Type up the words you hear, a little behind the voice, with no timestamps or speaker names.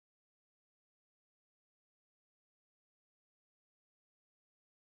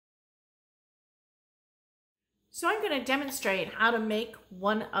So I'm going to demonstrate how to make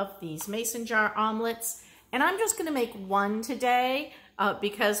one of these mason jar omelets, and I'm just going to make one today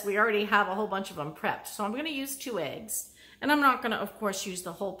because we already have a whole bunch of them prepped. So I'm going to use 2 eggs, and I'm not going to, of course, use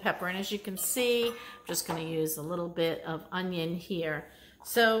the whole pepper. And as you can see, I'm just going to use a little bit of onion here.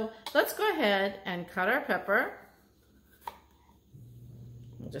 So let's go ahead and cut our pepper.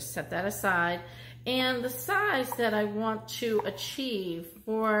 We'll just set that aside. And the size that I want to achieve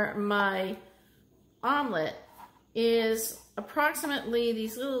for my omelet is approximately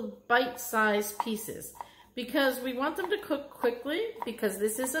these little bite-sized pieces, because we want them to cook quickly, because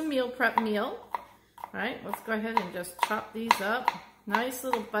this is a meal prep meal. All right, let's go ahead and just chop these up. Nice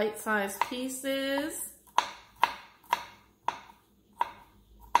little bite-sized pieces.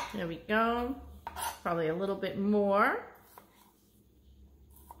 There we go. Probably a little bit more.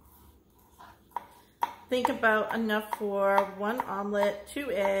 Think about enough for 1 omelet,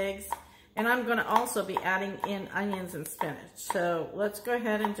 2 eggs, and I'm going to also be adding in onions and spinach. So let's go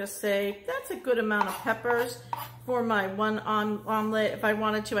ahead and just say that's a good amount of peppers for my 1 omelet. If I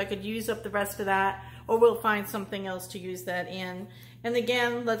wanted to, I could use up the rest of that, or we'll find something else to use that in. And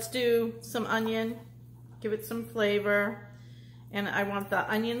again, let's do some onion, give it some flavor. And I want the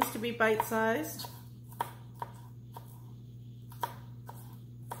onions to be bite-sized.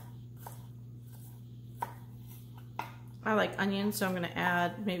 I like onions, so I'm going to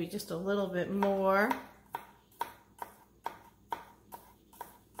add maybe just a little bit more.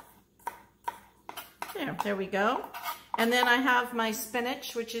 There we go. And then I have my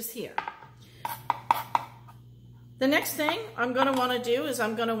spinach, which is here. The next thing I'm going to want to do is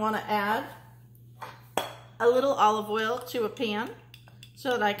I'm going to want to add a little olive oil to a pan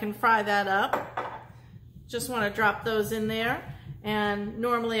so that I can fry that up. Just want to drop those in there. And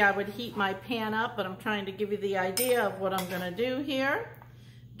normally I would heat my pan up, but I'm trying to give you the idea of what I'm going to do here.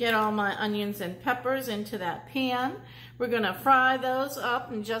 Get all my onions and peppers into that pan. We're going to fry those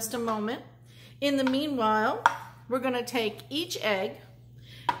up in just a moment. In the meanwhile, we're going to take each egg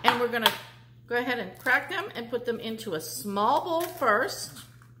and we're going to go ahead and crack them and put them into a small bowl first,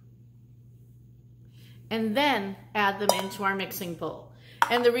 and then add them into our mixing bowl.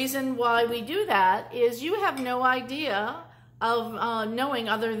 And the reason why we do that is you have no idea of knowing,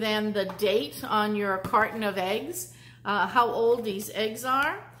 other than the date on your carton of eggs, how old these eggs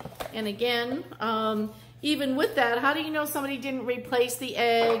are. And again, even with that, how do you know somebody didn't replace the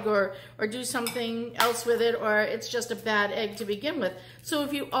egg or do something else with it, or it's just a bad egg to begin with? So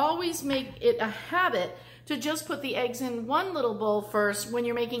if you always make it a habit to just put the eggs in one little bowl first when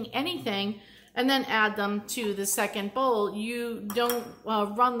you're making anything, and then add them to the second bowl, you don't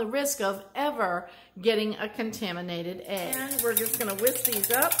run the risk of ever getting a contaminated egg. And we're just going to whisk these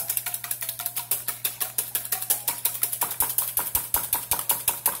up.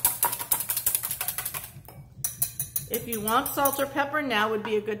 If you want salt or pepper, now would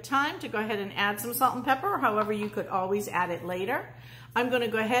be a good time to go ahead and add some salt and pepper. However, you could always add it later. I'm going to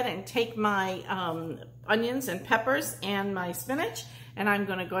go ahead and take my onions and peppers and my spinach, and I'm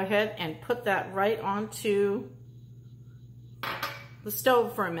going to go ahead and put that right onto the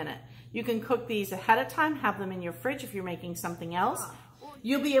stove for a minute. You can cook these ahead of time, have them in your fridge if you're making something else.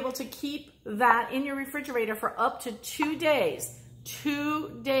 You'll be able to keep that in your refrigerator for up to 2 days.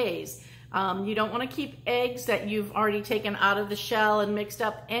 2 days. You don't want to keep eggs that you've already taken out of the shell and mixed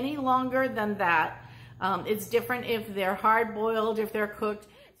up any longer than that. It's different if they're hard-boiled, if they're cooked.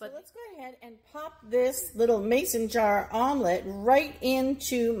 But let's go ahead and pop this little mason jar omelet right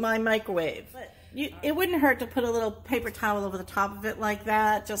into my microwave. It wouldn't hurt to put a little paper towel over the top of it like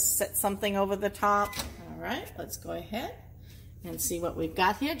that. Just set something over the top. All right, let's go ahead and see what we've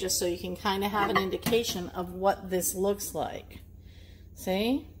got here, just so you can kind of have an indication of what this looks like.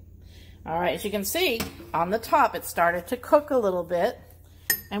 See? All right, as you can see, on the top it started to cook a little bit.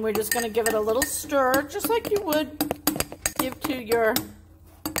 And we're just going to give it a little stir, just like you would give to your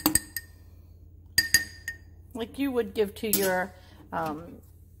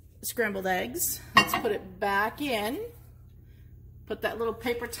scrambled eggs. Let's put it back in. Put that little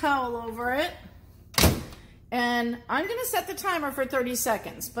paper towel over it. And I'm going to set the timer for 30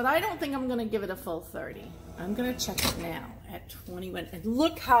 seconds, but I don't think I'm going to give it a full 30. I'm going to check it now at 21. And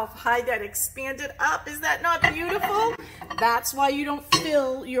look how high that expanded up. Is that not beautiful? That's why you don't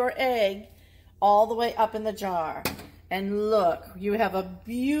fill your egg all the way up in the jar. And look, you have a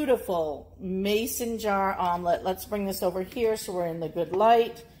beautiful mason jar omelet. Let's bring this over here so we're in the good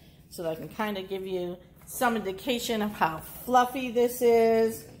light, so that I can kind of give you some indication of how fluffy this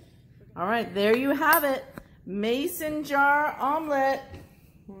is. All right, there you have it. Mason jar omelet,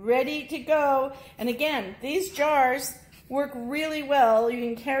 ready to go. And again, these jars work really well. You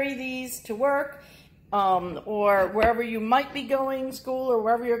can carry these to work. or wherever you might be going, school or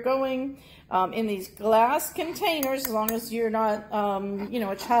wherever you're going, in these glass containers, as long as you're not, you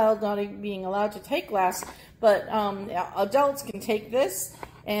know, a child not being allowed to take glass. But adults can take this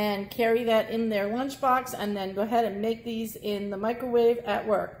and carry that in their lunchbox and then go ahead and make these in the microwave at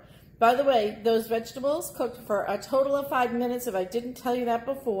work. By the way, those vegetables cooked for a total of 5 minutes, if I didn't tell you that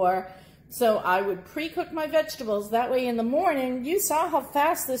before. So I would pre-cook my vegetables. That way in the morning, you saw how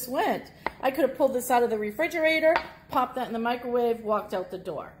fast this went. I could have pulled this out of the refrigerator, popped that in the microwave, walked out the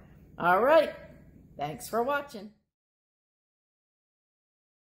door. All right. Thanks for watching.